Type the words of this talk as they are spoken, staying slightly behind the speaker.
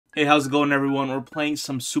Hey, how's it going, everyone? We're playing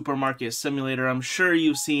some Supermarket Simulator. I'm sure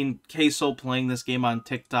you've seen Queso playing this game on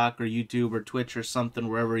TikTok or YouTube or Twitch or something,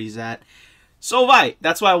 wherever he's at. So have I.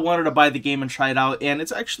 That's why I wanted to buy the game and try it out, and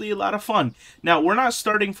it's actually a lot of fun. Now, we're not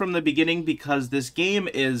starting from the beginning because this game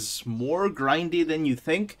is more grindy than you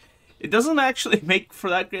think. It doesn't actually make for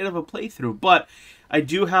that great of a playthrough, but I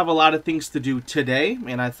do have a lot of things to do today,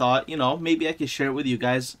 and I thought, maybe I could share it with you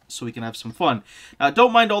guys so we can have some fun. Now,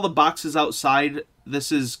 don't mind all the boxes outside.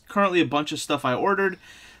 This is currently a bunch of stuff I ordered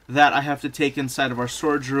that I have to take inside of our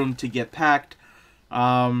storage room to get packed.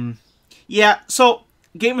 Yeah, so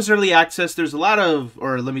game is early access. There's a lot of,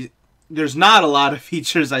 there's not a lot of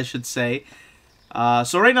features, I should say.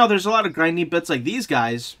 So right now there's a lot of grindy bits. Like these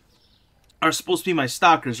guys are supposed to be my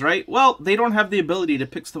stalkers, right? Well, they don't have the ability to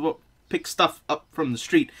pick stuff up from the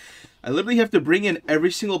street. I literally have to bring in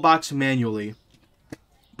every single box manually,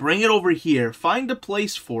 bring it over here, find a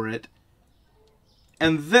place for it,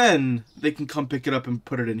 and then they can come pick it up and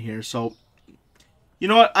put it in here. So, you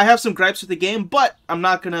know what? I have some gripes with the game, but I'm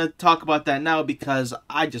not going to talk about that now because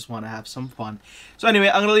I just want to have some fun. So anyway,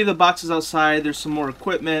 I'm going to leave the boxes outside. There's some more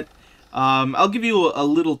equipment. I'll give you a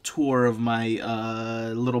little tour of my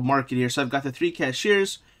little market here. So I've got the 3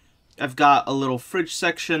 cashiers. I've got a little fridge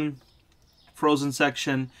section, frozen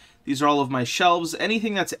section. These are all of my shelves.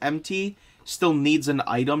 Anything that's empty still needs an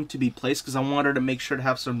item to be placed because I wanted to make sure to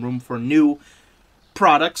have some room for new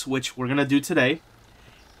products, which we're going to do today.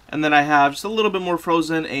 And then I have just a little bit more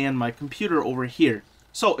frozen and my computer over here.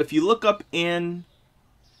 So if you look up in...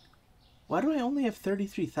 Why do I only have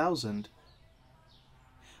 33,000?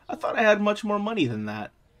 I thought I had much more money than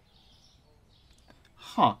that.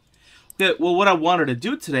 Huh. Okay, well, what I wanted to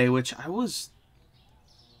do today, which I was...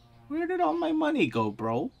 Where did all my money go,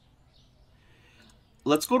 bro?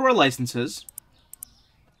 Let's go to our licenses.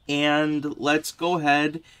 And let's go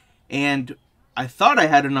ahead and... I thought I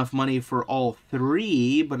had enough money for all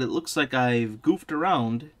 3, but it looks like I've goofed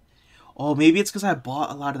around. Oh, maybe it's because I bought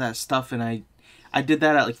a lot of that stuff and I did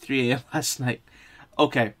that at like 3 a.m. last night.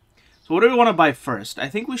 Okay, so what do we want to buy first? I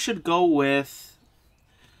think we should go with...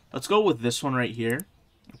 Let's go with this one right here.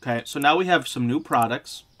 Okay, so now we have some new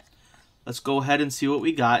products. Let's go ahead and see what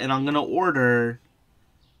we got. And I'm going to order,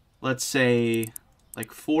 let's say,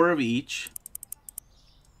 like 4 of each.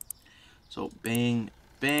 So, bang...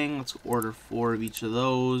 Bang, let's order 4 of each of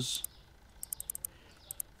those.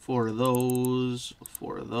 4 of those.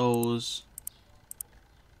 4 of those.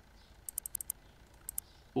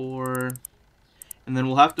 4. And then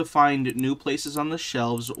we'll have to find new places on the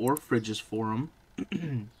shelves or fridges for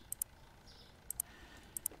them.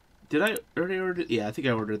 Did I already order? Yeah, I think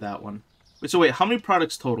I ordered that one. Wait, so wait, how many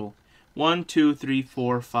products total? 1, 2, 3,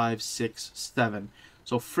 4, 5, 6, 7.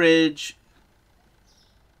 So fridge...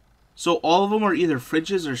 So all of them are either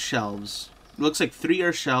fridges or shelves. It looks like 3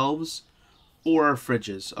 are shelves, 4 are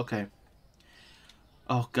fridges. Okay.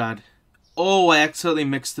 Oh, God. Oh, I accidentally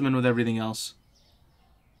mixed them in with everything else.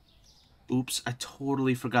 Oops, I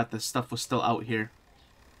totally forgot this stuff was still out here.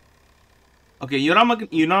 Okay, okay,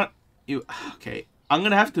 I'm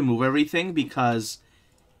going to have to move everything because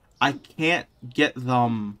I can't get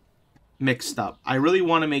them mixed up. I really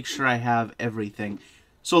want to make sure I have everything.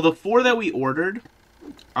 So the 4 that we ordered...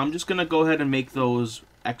 I'm just going to go ahead and make those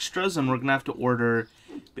extras, and we're going to have to order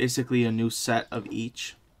basically a new set of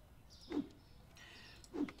each.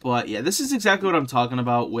 But yeah, this is exactly what I'm talking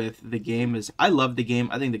about with the game. I love the game.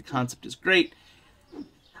 I think the concept is great.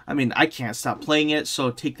 I mean, I can't stop playing it, so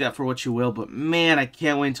take that for what you will. But man, I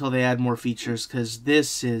can't wait until they add more features, because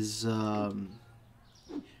this is...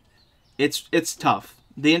 It's tough.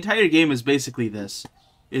 The entire game is basically this.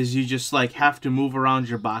 Is you just like have to move around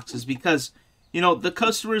your boxes because... You know, the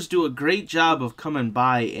customers do a great job of coming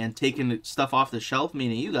by and taking stuff off the shelf,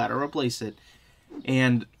 meaning you gotta replace it.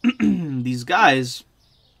 And these guys,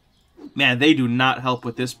 man, they do not help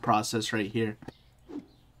with this process right here.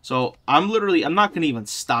 So I'm not gonna even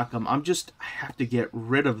stock them. I have to get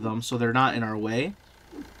rid of them so they're not in our way.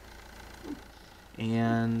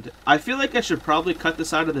 And I feel like I should probably cut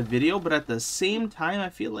this out of the video, but at the same time, I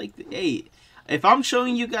feel like, hey... If I'm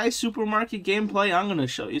showing you guys supermarket gameplay, I'm going to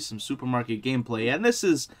show you some supermarket gameplay. And this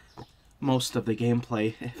is most of the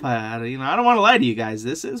gameplay. If I don't want to lie to you guys.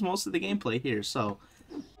 This is most of the gameplay here, so...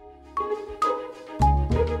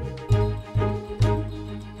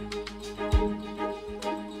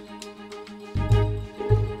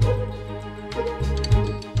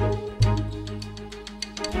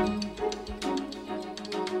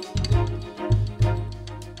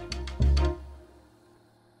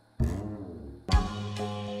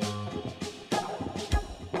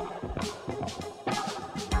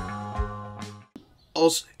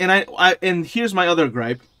 Also, And and here's my other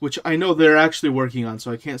gripe, which I know they're actually working on,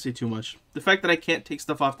 so I can't say too much. The fact that I can't take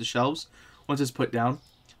stuff off the shelves once it's put down.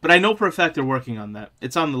 But I know for a fact they're working on that.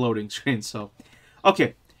 It's on the loading screen, so.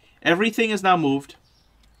 Okay. Everything is now moved.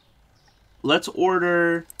 Let's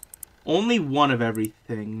order only one of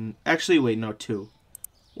everything. Actually, wait, no, two.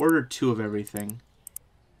 Order two of everything.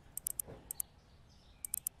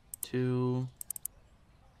 Two.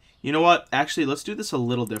 You know what? Actually, let's do this a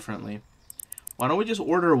little differently. Why don't we just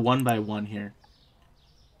order one by one here?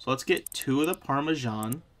 So let's get two of the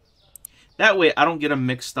Parmesan. That way I don't get them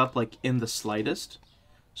mixed up like in the slightest.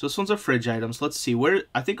 So this one's a fridge item. So let's see where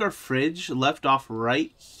I think our fridge left off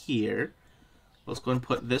right here. Let's go and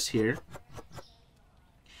put this here.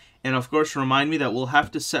 And of course, remind me that we'll have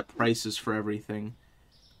to set prices for everything.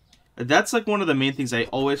 That's like one of the main things I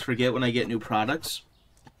always forget when I get new products.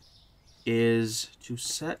 Is to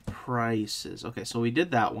set prices. Okay, so we did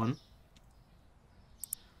that one.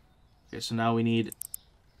 Okay, so now we need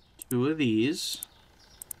two of these.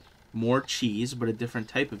 More cheese, but a different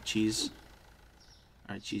type of cheese.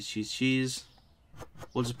 Alright, cheese, cheese, cheese.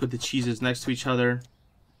 We'll just put the cheeses next to each other.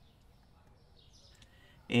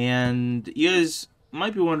 And you guys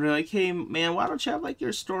might be wondering, like, hey, man, why don't you have, like,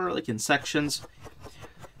 your store, like, in sections?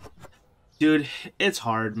 Dude, it's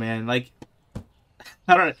hard, man. Like,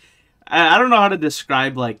 I don't know how to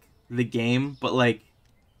describe, like, the game, but, like,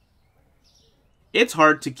 it's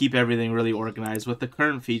hard to keep everything really organized. With the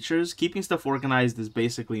current features, keeping stuff organized is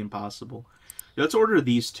basically impossible. Let's order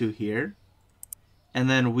these two here. And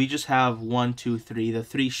then we just have 1, 2, 3, the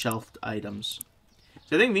 3 shelved items.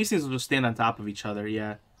 So I think these things will just stand on top of each other,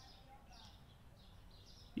 yeah.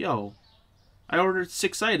 Yo, I ordered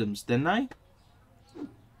 6 items, didn't I?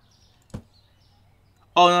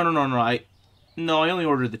 Oh, no. I only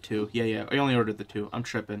ordered the 2. Yeah, I only ordered the 2. I'm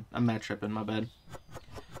tripping. I'm mad tripping, my bad.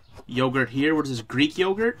 Yogurt here. What is this, Greek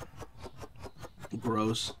yogurt?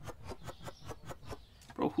 Gross.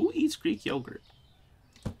 Bro, who eats Greek yogurt?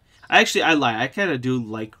 I lie. I kind of do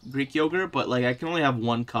like Greek yogurt, but like I can only have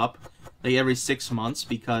 1 cup like every 6 months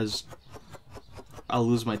because I'll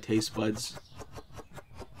lose my taste buds.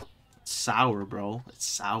 It's sour, bro. It's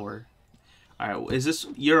sour. Alright, is this...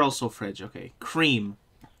 You're also fridge. Okay. Cream.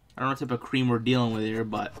 I don't know what type of cream we're dealing with here,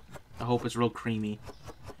 but I hope it's real creamy.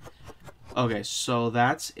 Okay, so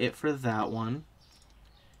that's it for that one.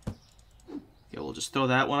 Okay, we'll just throw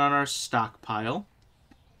that one on our stockpile.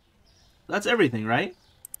 That's everything, right?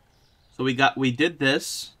 So we did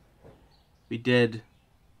this. We did...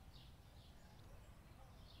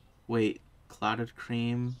 Wait, clotted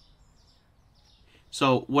cream.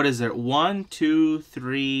 So, what is there? 1, 2,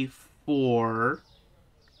 3, 4.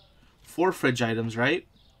 4 fridge items, right?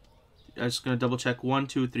 I'm just going to double check. 1,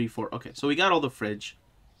 2, 3, 4. Okay, so we got all the fridge.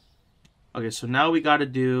 Okay, so now we got to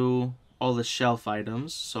do all the shelf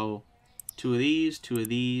items. So, 2 of these, 2 of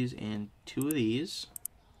these, and 2 of these.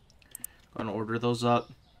 Going to order those up.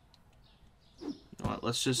 You know what,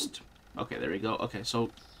 let's just... Okay, there we go. Okay, so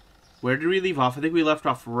where did we leave off? I think we left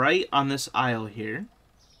off right on this aisle here.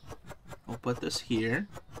 We'll put this here.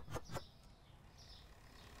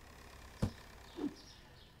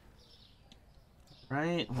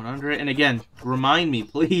 Right, 100. And again, remind me,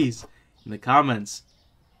 please, in the comments.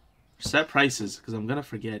 Set prices, because I'm going to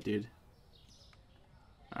forget, dude.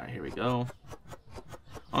 Alright, here we go.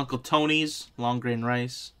 Uncle Tony's long grain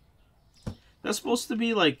rice. That's supposed to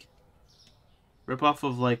be, like, rip off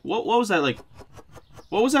of, like, what was that, like,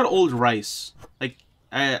 what was that old rice? Like,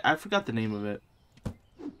 I forgot the name of it. I'm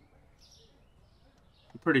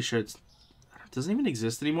pretty sure it doesn't even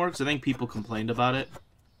exist anymore, because I think people complained about it.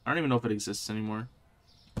 I don't even know if it exists anymore.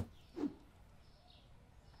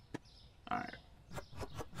 Alright.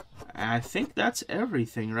 I think that's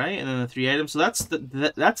everything, right? And then the 3 items. So that's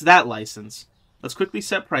that's that license. Let's quickly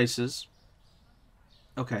set prices.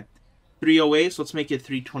 Okay. 308, so let's make it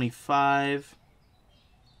 325.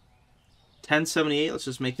 1078, let's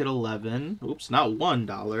just make it 11. Oops, not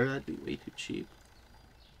 $1. That'd be way too cheap.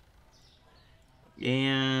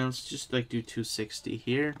 And let's just like do 260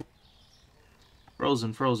 here.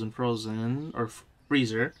 Frozen. Or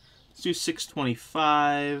freezer. Let's do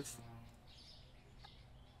 625.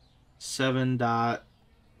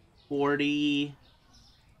 7.40.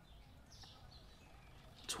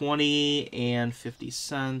 20 and 50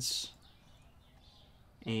 cents.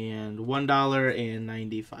 And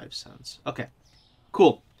 $1.95. Okay,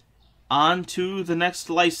 cool. On to the next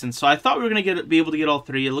license. So I thought we were gonna be able to get all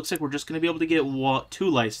 3. It looks like we're just gonna be able to get 2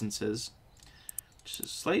 licenses, which is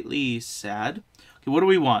slightly sad. Okay, what do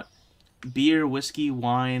we want? Beer, whiskey,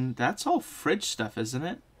 wine. That's all fridge stuff, isn't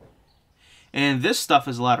it? And this stuff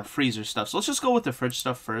is a lot of freezer stuff. So let's just go with the fridge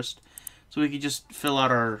stuff first. So we could just fill out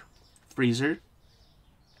our freezer.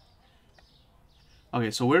 Okay,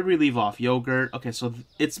 so where did we leave off? Yogurt. Okay, so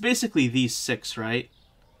it's basically these 6, right?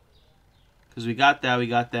 Because we got that,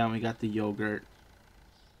 and we got the yogurt.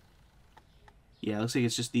 Yeah, looks like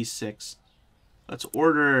it's just these 6. Let's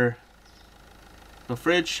order the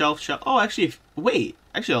fridge, shelf. Oh, actually, wait.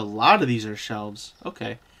 Actually, a lot of these are shelves.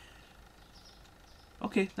 Okay.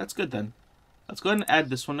 Okay, that's good then. Let's go ahead and add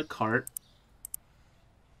this one to cart.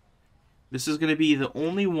 This is going to be the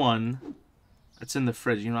only one that's in the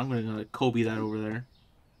fridge. You know, I'm going to Kobe that over there.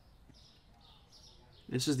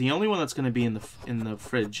 This is the only one that's going to be in the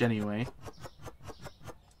fridge anyway.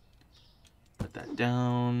 Put that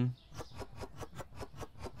down.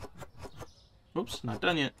 Oops, not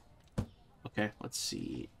done yet. Okay, let's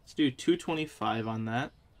see. Let's do 225 on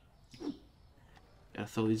that. Gotta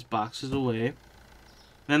throw these boxes away. And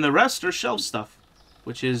then the rest are shelf stuff,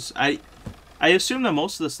 which is I assume that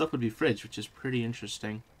most of the stuff would be fridge, which is pretty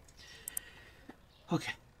interesting.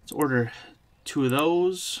 Okay, let's order 2 of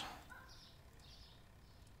those.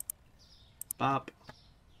 Bop.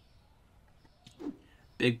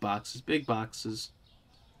 Big boxes, big boxes.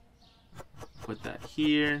 Put that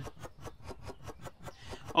here.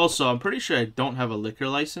 Also, I'm pretty sure I don't have a liquor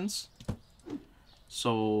license.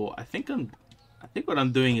 So, I think what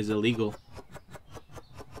I'm doing is illegal.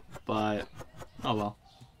 But oh well.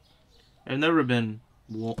 I've never been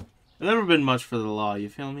much for the law, you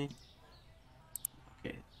feel me?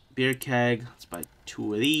 Okay, beer keg. Let's buy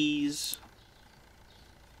 2 of these.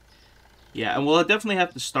 Yeah, and we'll definitely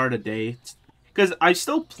have to start a day, because I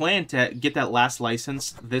still plan to get that last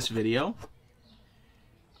license this video.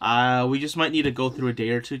 We just might need to go through a day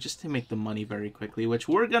or two just to make the money very quickly, which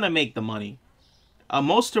we're gonna make the money.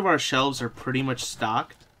 Most of our shelves are pretty much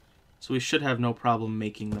stocked, so we should have no problem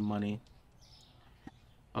making the money.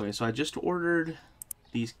 Okay, so I just ordered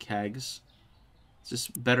these kegs. It's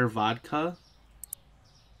just better vodka.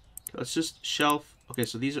 Let's just shelf. Okay,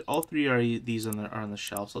 so these are all 3 are these are on the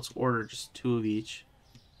shelves. Let's order just 2 of each.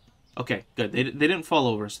 Okay, good. They didn't fall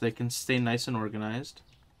over, so they can stay nice and organized.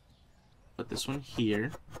 Put this one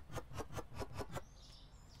here.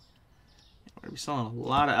 We're gonna be selling a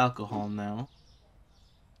lot of alcohol now.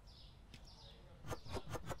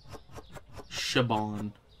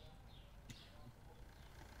 Chabon.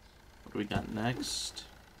 What do we got next?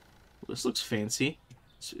 Well, this looks fancy.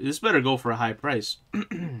 This better go for a high price.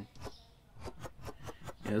 Yeah,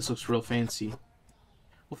 this looks real fancy.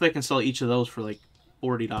 Hopefully I can sell each of those for like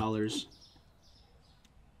 $40.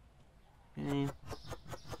 Okay.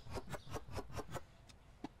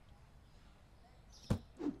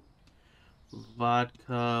 Vodka,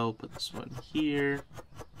 we'll put this one here.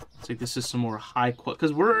 Looks like this is some more high quality,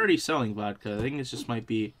 because we're already selling vodka. I think this just might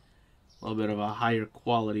be a little bit of a higher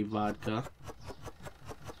quality vodka.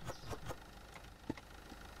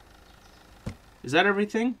 Is that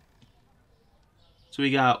everything? So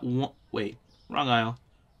we got one, wait, wrong aisle.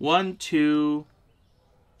 1, 2,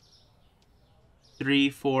 3,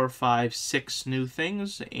 4, 5, 6 new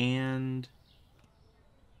things, and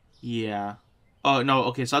yeah. Oh, no,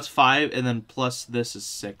 okay, so that's 5, and then plus this is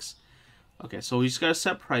 6. Okay, so we just gotta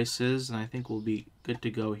set prices, and I think we'll be good to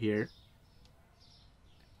go here.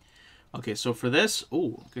 Okay, so for this,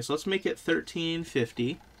 oh, okay, so let's make it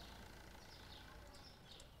 $13.50.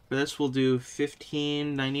 For this, we'll do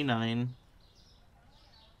 $15.99.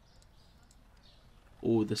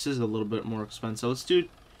 Oh, this is a little bit more expensive. Let's do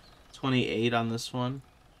 28 on this one.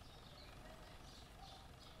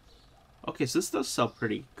 Okay, so this does sell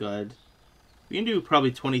pretty good. We can do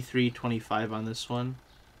probably 23, 25 on this one.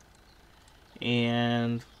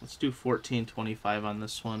 And let's do 14, 25 on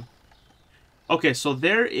this one. Okay, so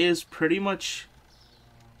there is pretty much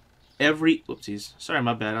every... Whoopsies. Sorry,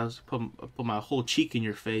 my bad. I was put my whole cheek in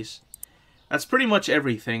your face. That's pretty much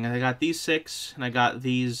everything. I got these 6, and I got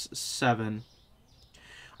these 7.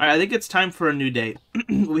 Alright, I think it's time for a new day.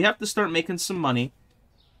 We have to start making some money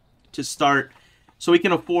to start... so we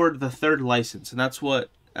can afford the 3rd license, and that's what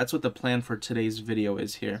the plan for today's video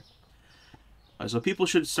is here. So people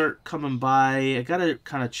should start coming by. I gotta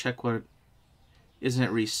kind of check what isn't it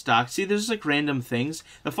restocked. See, there's like random things.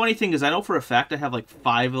 The funny thing is, I know for a fact I have like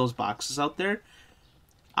 5 of those boxes out there.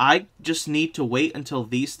 I just need to wait until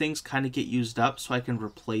these things kind of get used up so I can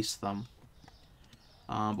replace them.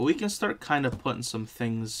 But we can start kind of putting some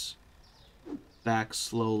things back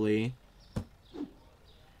slowly.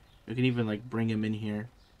 We can even like bring them in here.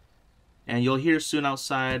 And you'll hear soon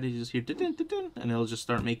outside, you just hear dun dun dun, and it'll just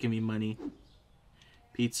start making me money.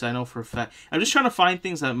 Pizza, I know for a fact. I'm just trying to find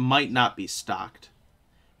things that might not be stocked.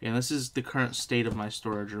 And this is the current state of my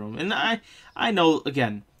storage room. And I know,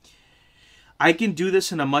 again, I can do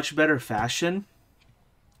this in a much better fashion.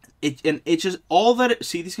 It just all that it,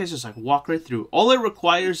 see, these guys just like walk right through. All it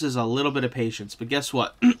requires is a little bit of patience. But guess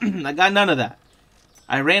what? I got none of that.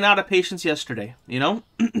 I ran out of patience yesterday, you know?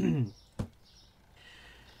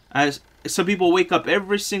 As some people wake up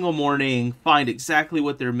every single morning, find exactly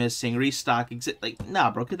what they're missing, restock, like,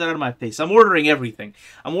 nah, bro, get that out of my face. I'm ordering everything.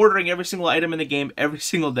 I'm ordering every single item in the game every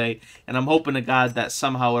single day, and I'm hoping to God that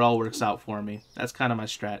somehow it all works out for me. That's kind of my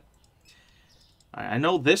strat. I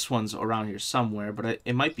know this one's around here somewhere, but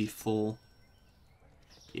it might be full.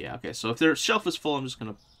 Yeah, okay, so if their shelf is full, I'm just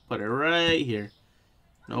going to put it right here.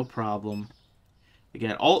 No problem.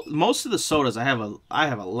 Again, most of the sodas, I have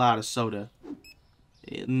a lot of soda.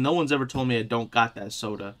 No one's ever told me I don't got that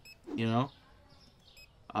soda, you know?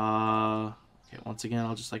 Okay, once again,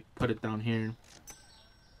 I'll just, like, put it down here.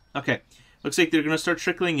 Okay, looks like they're going to start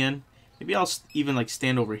trickling in. Maybe I'll even, like,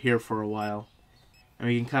 stand over here for a while. And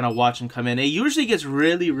we can kind of watch them come in. It usually gets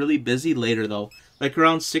really, really busy later, though. Like,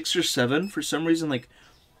 around 6 or 7, for some reason, like,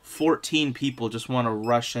 14 people just want to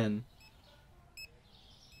rush in.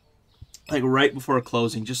 Like, right before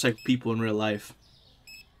closing, just like people in real life.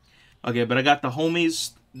 Okay, but I got the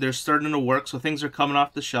homies. They're starting to work, so things are coming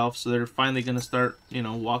off the shelf. So they're finally going to start, you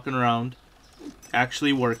know, walking around,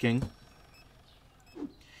 actually working. You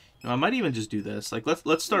know, I might even just do this. Like,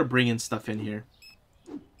 let's start bringing stuff in here.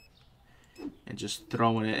 And just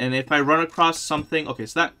throwing it. And if I run across something... Okay,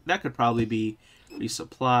 so that could probably be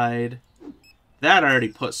resupplied. That I already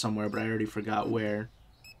put somewhere, but I already forgot where.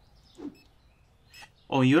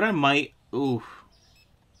 Oh, you know what I might... Ooh.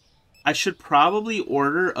 I should probably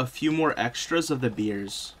order a few more extras of the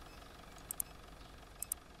beers.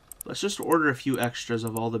 Let's just order a few extras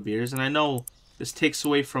of all the beers. And I know this takes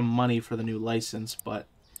away from money for the new license, but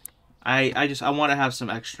I want to have some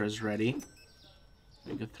extras ready.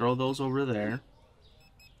 We could throw those over there.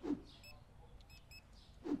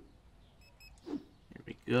 Here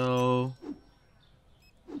we go.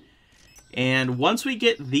 And once we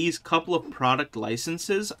get these couple of product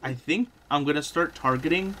licenses, I think I'm going to start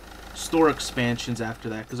targeting store expansions after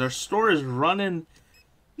that. Because our store is running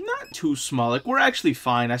not too small. Like, we're actually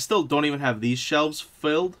fine. I still don't even have these shelves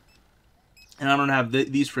filled. And I don't have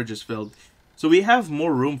these fridges filled. So we have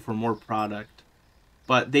more room for more product.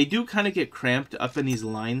 But they do kind of get cramped up in these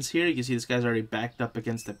lines here. You can see this guy's already backed up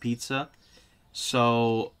against the pizza.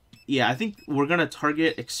 So, yeah, I think we're going to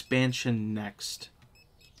target expansion next.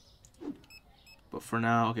 But for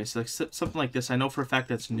now, okay, so like something like this, I know for a fact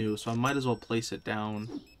that's new, so I might as well place it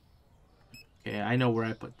down. Okay, I know where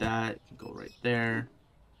I put that. Go right there.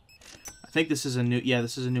 I think this is a new, yeah,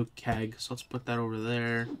 this is a new keg, so let's put that over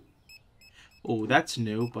there. Oh, that's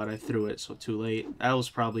new, but I threw it, so too late. That was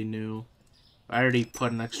probably new. I already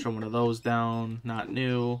put an extra one of those down. Not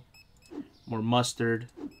new. More mustard.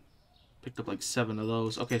 Picked up like 7 of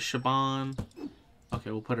those. Okay, Shaban.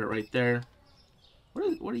 Okay, we'll put it right there.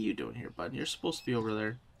 What are you doing here, bud? You're supposed to be over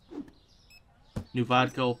there. New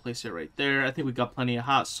vodka. We'll place it right there. I think we got plenty of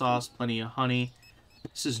hot sauce. Plenty of honey.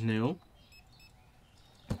 This is new.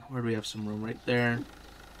 Where do we have some room? Right there.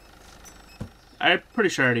 I'm pretty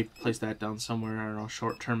sure I already placed that down somewhere. I don't know.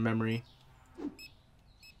 Short-term memory.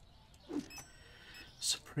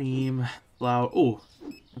 Supreme flour. Oh,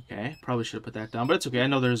 okay. Probably should have put that down, but it's okay. I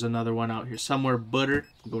know there's another one out here somewhere. Butter.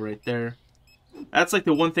 Go right there. That's like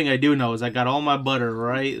the one thing I do know is I got all my butter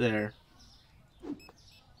right there.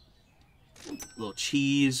 Little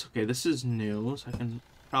cheese. Okay, this is new, so I can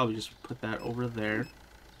probably just put that over there.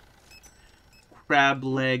 Crab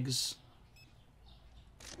legs.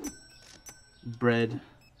 Bread.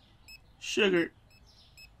 Sugar.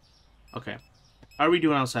 Okay. How are we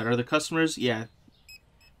doing outside? Are the customers? Yeah.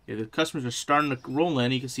 Yeah, the customers are starting to roll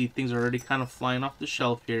in. You can see things are already kind of flying off the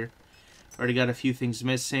shelf here. Already got a few things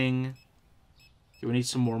missing. Okay, we need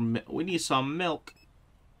some more. We need some milk.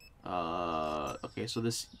 Okay, so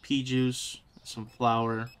this pea juice, some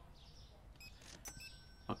flour.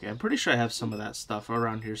 Okay, I'm pretty sure I have some of that stuff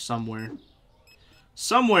around here somewhere.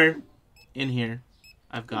 Somewhere in here,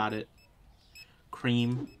 I've got it.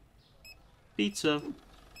 Cream, pizza.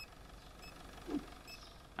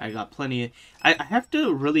 I got plenty. I have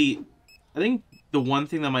to really... I think the one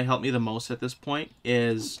thing that might help me the most at this point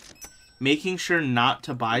is making sure not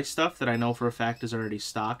to buy stuff that I know for a fact is already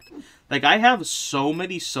stocked. Like, I have so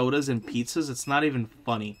many sodas and pizzas, it's not even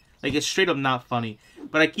funny. Like, it's straight up not funny.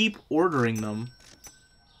 But I keep ordering them.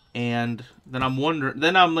 And then I'm wondering...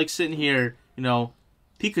 Then I'm, like, sitting here, you know,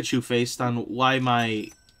 Pikachu-faced on why my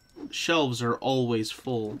shelves are always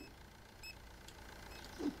full.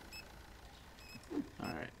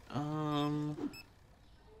 Alright,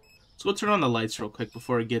 let's go turn on the lights real quick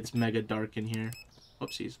before it gets mega dark in here.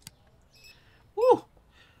 Oopsies. Woo!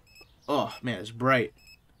 Oh, man, it's bright.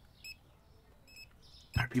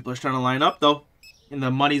 Our people are starting to line up, though. And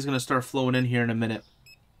the money's going to start flowing in here in a minute.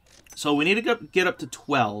 So we need to get up to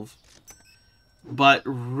 12. But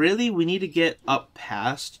really, we need to get up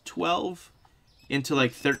past 12 into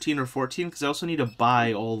like 13 or 14. Because I also need to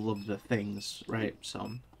buy all of the things, right?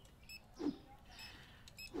 So,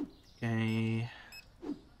 okay.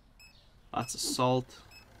 Lots of salt.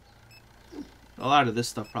 A lot of this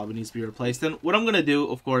stuff probably needs to be replaced. And what I'm going to do,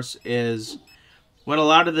 of course, is when a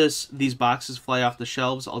lot of these boxes fly off the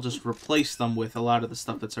shelves, I'll just replace them with a lot of the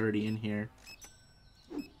stuff that's already in here.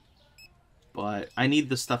 But I need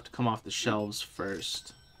the stuff to come off the shelves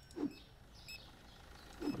first.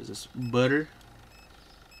 What is this? Butter.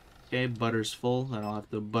 Okay, butter's full. Then I'll have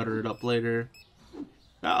to butter it up later.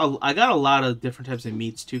 I got a lot of different types of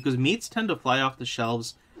meats, too, because meats tend to fly off the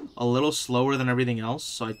shelves a little slower than everything else,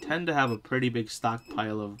 so I tend to have a pretty big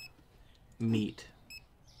stockpile of meat.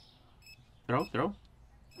 Throw.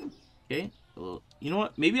 Okay. You know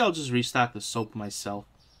what? Maybe I'll just restock the soap myself.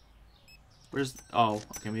 Where's... Oh,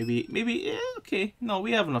 okay, maybe... Yeah, okay. No,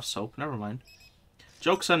 we have enough soap. Never mind.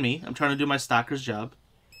 Joke's on me. I'm trying to do my stocker's job.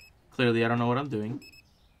 Clearly, I don't know what I'm doing.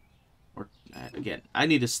 Or, again, I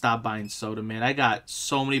need to stop buying soda, man. I got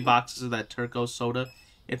so many boxes of that Turco soda.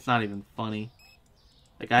 It's not even funny.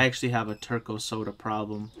 Like, I actually have a Turco soda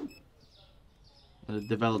problem. I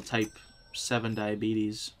developed type 7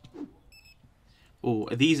 diabetes. Oh,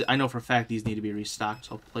 these, I know for a fact these need to be restocked,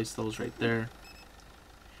 so I'll place those right there.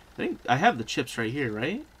 I think I have the chips right here,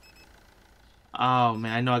 right? Oh,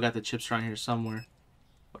 man, I know I got the chips around here somewhere.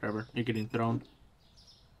 Whatever, you're getting thrown.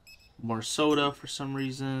 More soda for some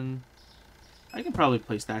reason. I can probably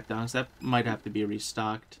place that down, because that might have to be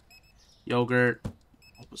restocked. Yogurt.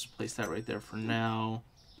 I'll just place that right there for now.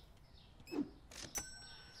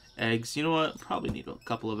 Eggs. You know what? Probably need a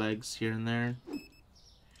couple of eggs here and there.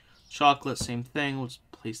 Chocolate, same thing. We'll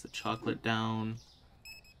just place the chocolate down.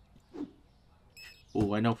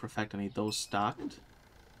 Oh, I know for a fact I need those stocked.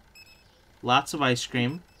 Lots of ice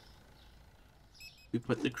cream. We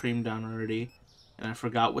put the cream down already. And I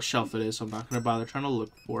forgot what shelf it is, so I'm not going to bother trying to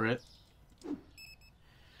look for it.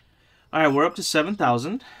 Alright, we're up to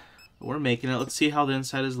 7,000. We're making it. Let's see how the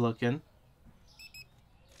inside is looking.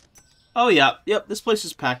 Oh, yeah. Yep, this place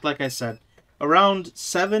is packed, like I said. Around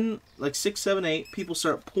 7, like 6, 7, 8, people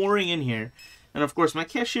start pouring in here. And, of course, my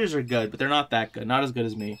cashiers are good, but they're not that good. Not as good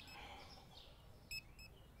as me.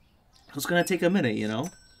 It's going to take a minute, you know?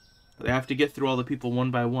 They have to get through all the people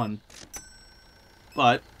one by one.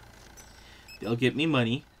 But they'll get me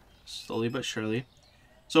money, slowly but surely.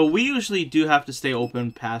 So we usually do have to stay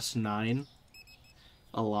open past 9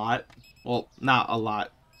 a lot. Well, not a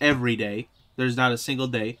lot. Every day. There's not a single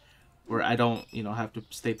day where I don't, you know, have to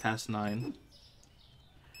stay past 9.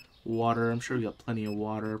 Water. I'm sure we got plenty of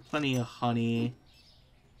water. Plenty of honey.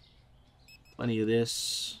 Plenty of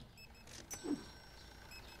this.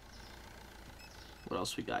 What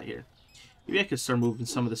else we got here? Maybe I could start moving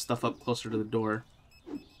some of this stuff up closer to the door.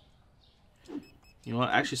 You know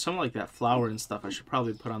what? Actually, something like that flour and stuff I should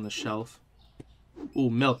probably put on the shelf.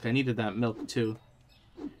 Ooh, milk. I needed that milk, too.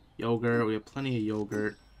 Yogurt. We have plenty of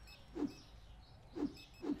yogurt.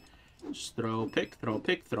 Just throw, pick, throw,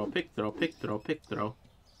 pick, throw, pick, throw, pick, throw, pick, throw.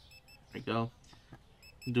 There we go.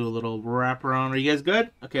 Do a little wrap around. Are you guys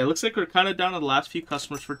good? Okay, it looks like we're kind of down to the last few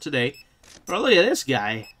customers for today. Bro, look at this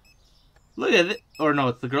guy. Look at it. Or no,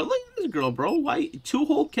 it's the girl. Look at this girl, bro. Why? 2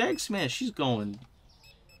 whole kegs? Man, she's going...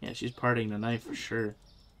 Yeah, she's partying tonight for sure.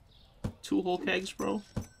 2 whole kegs, bro.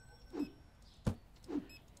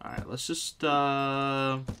 Alright, let's just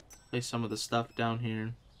place some of the stuff down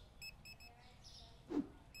here.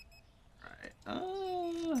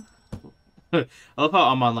 Alright. I love how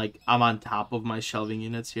I'm on top of my shelving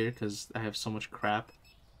units here because I have so much crap.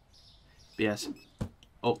 But yes.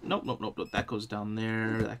 Oh, nope. That goes down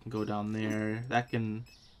there. That can go down there. That can...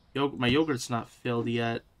 My yogurt's not filled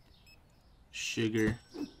yet. Sugar.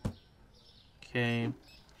 Okay. I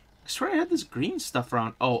swear I had this green stuff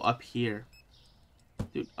around. Oh, up here.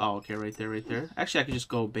 Dude. Oh, okay, right there. Actually, I could just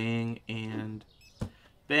go bang and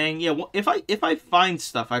bang. Yeah, well, if I find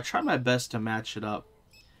stuff, I try my best to match it up.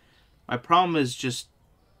 My problem is just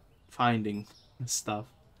finding stuff.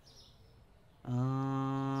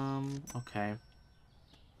 Okay.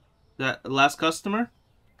 That last customer?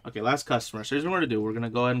 Okay, last customer. So here's what we're gonna do. We're gonna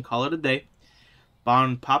go ahead and call it a day.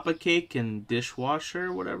 Bon Papa cake and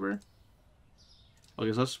dishwasher, whatever.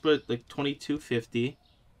 Okay, so let's put like $22.50.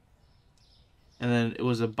 And then it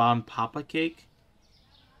was a Bon Papa cake.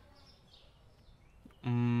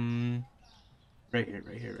 Right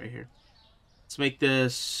here. Let's make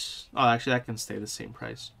this... Oh, actually, that can stay the same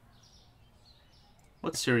price.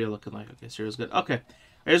 What's cereal looking like? Okay, cereal's good. Okay,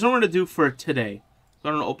 here's what we're going to do for today.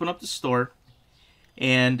 I'm going to open up the store,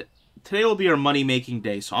 and today will be our money-making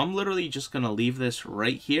day. So I'm literally just going to leave this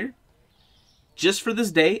right here, just for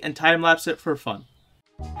this day, and time-lapse it for fun.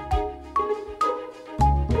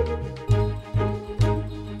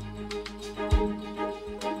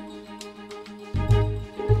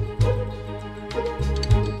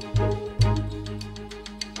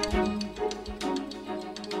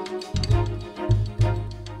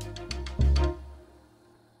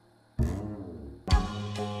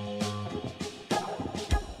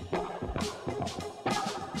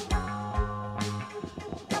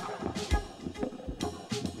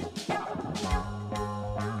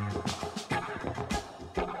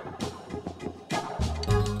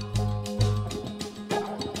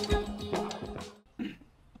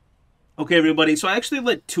 Okay, everybody, so I actually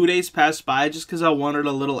let 2 days pass by just because I wanted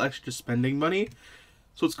a little extra spending money.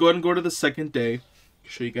 So let's go ahead and go to the second day.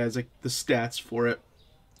 Show you guys like the stats for it.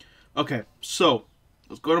 Okay, so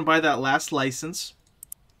let's go ahead and buy that last license.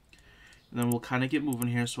 And then we'll kind of get moving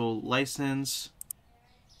here. So license.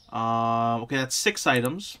 Okay, that's 6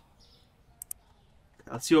 items.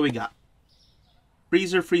 Let's see what we got.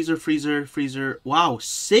 Freezer, freezer, freezer, freezer. Wow,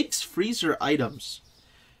 6 freezer items.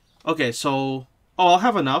 Okay, so... Oh, I'll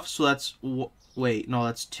have enough, so that's... Wait, no,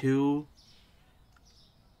 that's 2.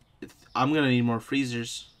 I'm gonna need more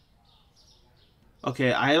freezers.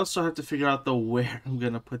 Okay, I also have to figure out, though, where I'm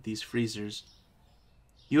gonna put these freezers.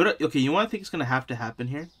 Okay, you know what I think is gonna have to happen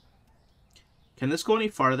here? Can this go any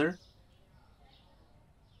farther?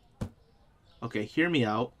 Okay, hear me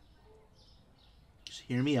out. Just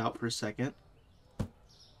hear me out for a second. I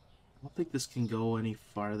don't think this can go any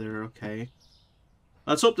farther, okay.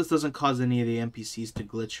 Let's hope this doesn't cause any of the NPCs to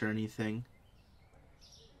glitch or anything.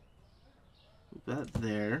 Put that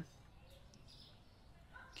there.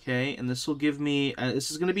 Okay, and this will give me... this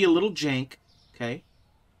is going to be a little jank, okay?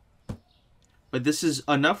 But this is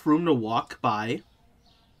enough room to walk by.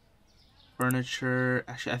 Furniture...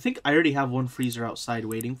 Actually, I think I already have one freezer outside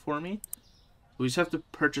waiting for me. We just have to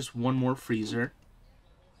purchase one more freezer.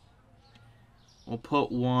 We'll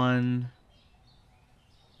put one...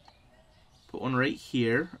 Put one right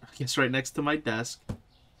here. I guess right next to my desk. But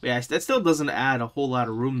yeah, that still doesn't add a whole lot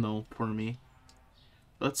of room, though, for me.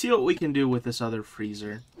 Let's see what we can do with this other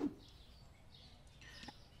freezer.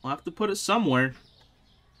 We'll have to put it somewhere.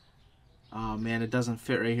 Oh, man, it doesn't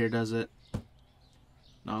fit right here, does it?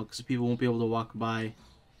 No, because people won't be able to walk by.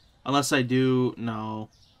 Unless I do... No.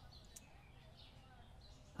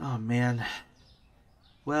 Oh, man.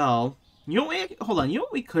 Well, you know what? Hold on. You know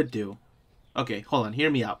what we could do? Okay, hold on. Hear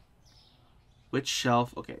me out. Which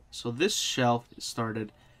shelf? Okay, so this shelf is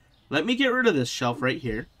started. Let me get rid of this shelf right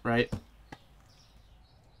here, right?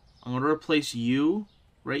 I'm going to replace you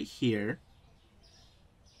right here.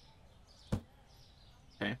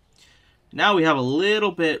 Okay. Now we have a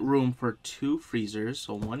little bit room for 2 freezers.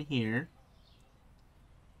 So one here.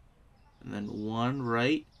 And then one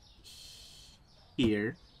right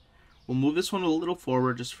here. We'll move this one a little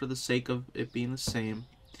forward just for the sake of it being the same.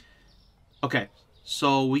 Okay.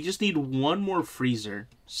 So we just need one more freezer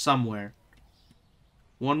somewhere.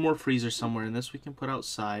 One more freezer somewhere, and this we can put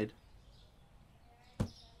outside.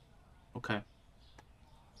 Okay.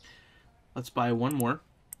 Let's buy one more.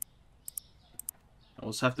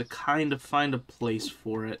 We'll just have to kind of find a place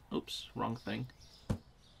for it. Oops, wrong thing.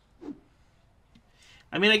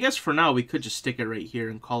 I mean, I guess for now we could just stick it right here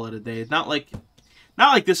and call it a day. Not like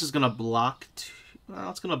this is gonna block.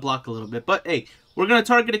 Well, it's gonna block a little bit, but hey. We're going to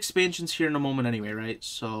target expansions here in a moment anyway, right?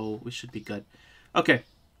 So we should be good. Okay.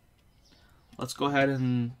 Let's go ahead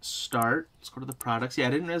and start. Let's go to the products. Yeah,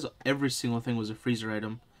 I didn't realize every single thing was a freezer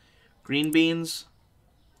item. Green beans.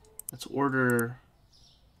 Let's order...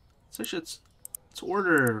 Let's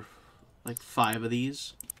order like 5 of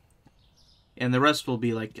these. And the rest will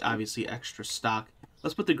be like obviously extra stock.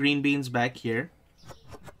 Let's put the green beans back here.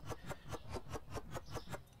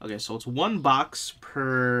 Okay, so it's 1 box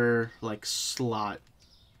per, like, slot.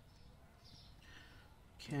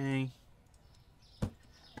 Okay.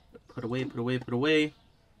 Put away, put away, put away.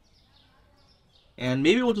 And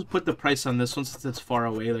maybe we'll just put the price on this one since it's far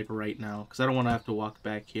away, like, right now. Because I don't want to have to walk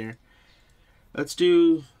back here. Let's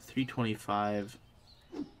do $3.25.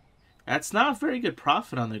 That's not very good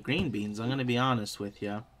profit on the green beans, I'm going to be honest with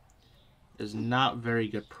you. It's not very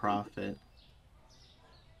good profit.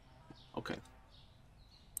 Okay.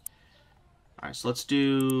 Alright, so let's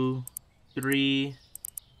do 3,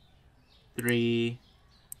 3,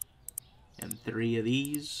 and 3 of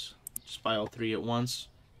these. Just buy all 3 at once.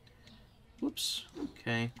 Whoops.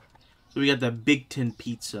 Okay. So we got the Big Tin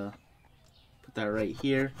Pizza. Put that right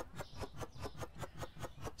here.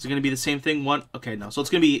 Is it going to be the same thing? One. Okay, no. So it's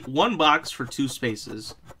going to be one box for 2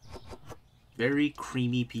 spaces. Very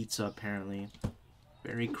creamy pizza, apparently.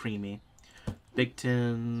 Very creamy. Big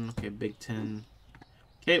tin. Okay, big tin.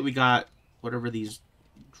 Okay, we got whatever these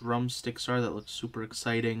drumsticks are that look super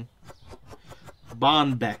exciting.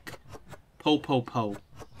 Bonbeck. Po po po.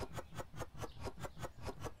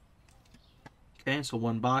 Okay, so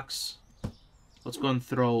 1 box. Let's go and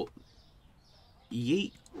throw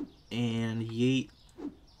yeet and yeet.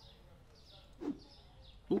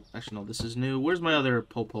 Ooh, actually no, this is new. Where's my other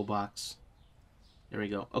Popo box? There we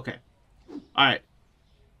go. Okay. Alright.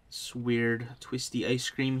 This weird twisty ice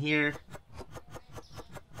cream here.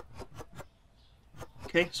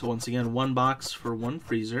 Okay, so once again, 1 box for 1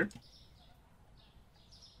 freezer.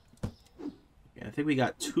 Okay, I think we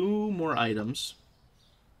got 2 more items.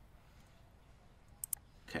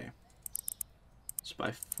 Okay. Let's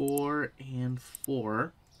buy 4 and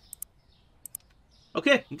 4.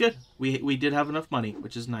 Okay, good. We did have enough money,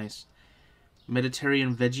 which is nice.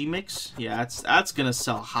 Mediterranean veggie mix. Yeah, that's gonna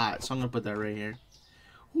sell hot, so I'm gonna put that right here.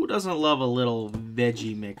 Who doesn't love a little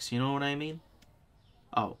veggie mix? You know what I mean?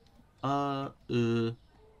 Oh. Okay,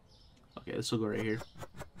 this will go right here.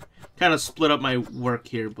 Kind of split up my work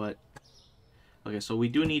here, but okay, so we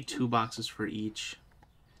do need 2 boxes for each.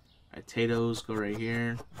 Alright, potatoes go right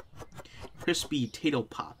here. Crispy Tato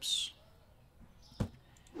Pops.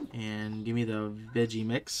 And give me the veggie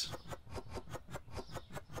mix.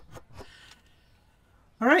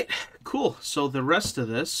 Alright, cool. So the rest of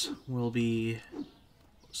this will be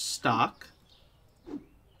stock.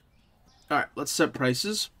 Alright, let's set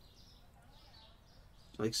prices.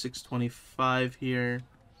 Like $6.25 here.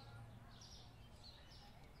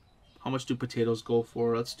 How much do potatoes go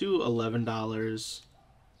for? Let's do $11.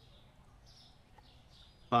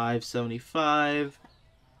 $5.75.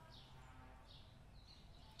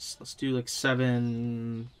 Let's do like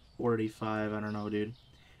 $7.45. I don't know, dude.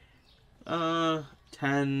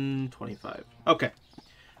 $10.25. Okay.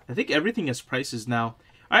 I think everything has prices now.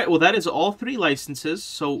 All right. Well, that is all 3 licenses.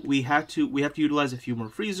 So we have to utilize a few more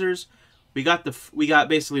freezers. We got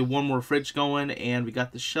basically 1 more fridge going, and we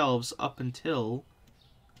got the shelves up until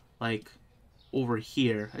like over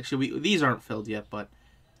here. Actually, these aren't filled yet, but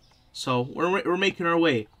so we're making our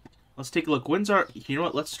way. Let's take a look. When's our... You know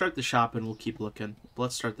what? Let's start the shop and we'll keep looking.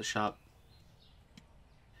 Let's start the shop.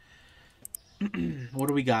 What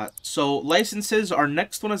do we got? So, licenses, our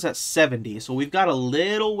next one is at 70. So, we've got a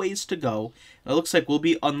little ways to go. It looks like we'll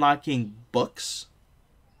be unlocking books.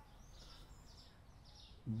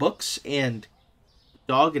 Books and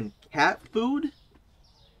dog and cat food.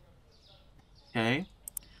 Okay.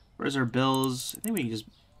 Where's our bills? I think we can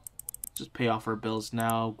just pay off our bills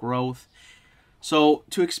now. Growth. So,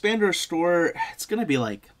 to expand our store, it's going to be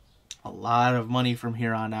like a lot of money from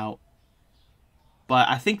here on out. But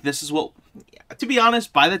I think this is what... To be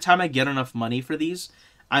honest, by the time I get enough money for these,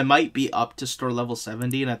 I might be up to store level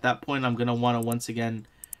 70. And at that point, I'm going to want to once again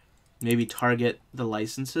maybe target the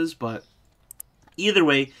licenses. But either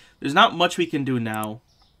way, there's not much we can do now.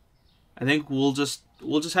 I think we'll just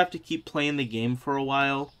have to keep playing the game for a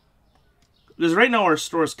while. Because right now our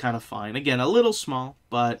store is kind of fine. Again, a little small,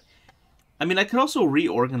 but... I mean, I could also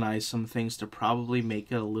reorganize some things to probably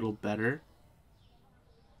make it a little better.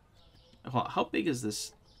 How big is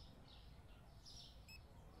this?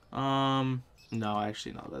 No,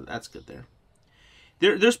 actually, no. That's good there.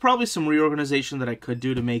 There's probably some reorganization that I could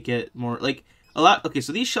do to make it more, like, a lot. Okay,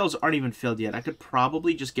 so these shelves aren't even filled yet. I could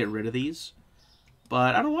probably just get rid of these.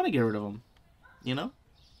 But I don't want to get rid of them, you know?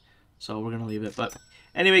 So we're going to leave it. But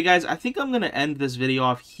anyway, guys, I think I'm going to end this video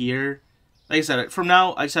off here. Like I said, from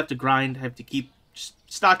now, I just have to grind. I have to keep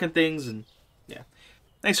stocking things. And, yeah.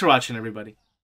 Thanks for watching, everybody.